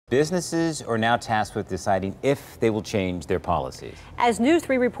Businesses are now tasked with deciding if they will change their policies. As News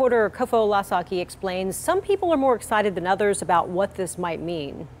 3 reporter Kofo Lasaki explains, some people are more excited than others about what this might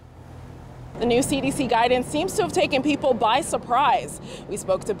mean. The new CDC guidance seems to have taken people by surprise. We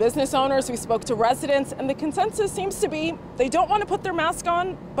spoke to business owners, we spoke to residents, and the consensus seems to be they don't want to put their mask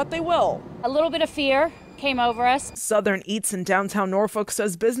on, but they will. A little bit of fear came over us. Southern Eats in downtown Norfolk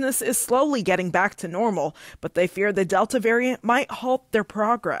says business is slowly getting back to normal, but they fear the Delta variant might halt their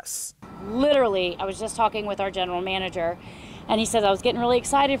progress. Literally, I was just talking with our general manager, and he said I was getting really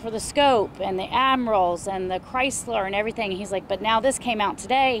excited for the Scope and the Admirals and the Chrysler and everything. He's like, but now this came out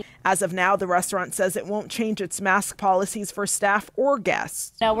today. As of now, the restaurant says it won't change its mask policies for staff or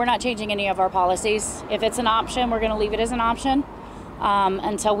guests. No, we're not changing any of our policies. If it's an option, we're going to leave it as an option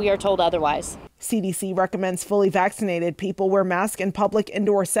until we are told otherwise. CDC recommends fully vaccinated people wear masks in public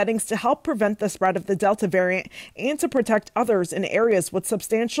indoor settings to help prevent the spread of the Delta variant and to protect others in areas with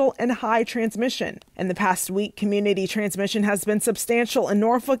substantial and high transmission. In the past week, community transmission has been substantial in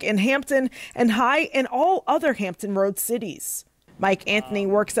Norfolk and Hampton and high in all other Hampton Road cities. Mike Anthony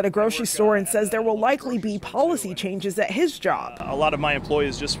works at a grocery store and says there will likely be policy changes at his job. A lot of my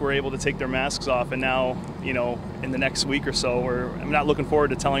employees just were able to take their masks off, and now, in the next week or so, I'm not looking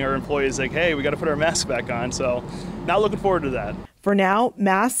forward to telling our employees, like, hey, we got to put our masks back on. So not looking forward to that. For now,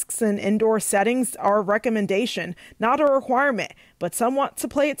 masks in indoor settings are a recommendation, not a requirement, but some want to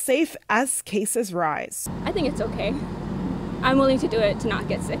play it safe as cases rise. I think it's okay. I'm willing to do it to not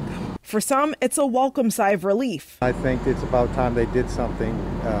get sick. For some, it's a welcome sigh of relief. I think it's about time they did something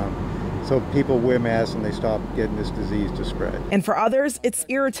so people wear masks and they stop getting this disease to spread. And for others, it's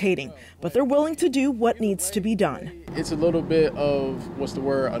irritating, but they're willing to do what needs to be done. It's a little bit of,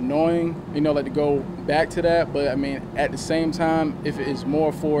 annoying, like to go back to that. But I mean, at the same time, if it's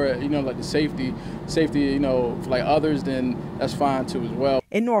more for, like the safety, for like others, then that's fine too as well.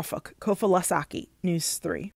 In Norfolk, Kofo Lasaki, News 3.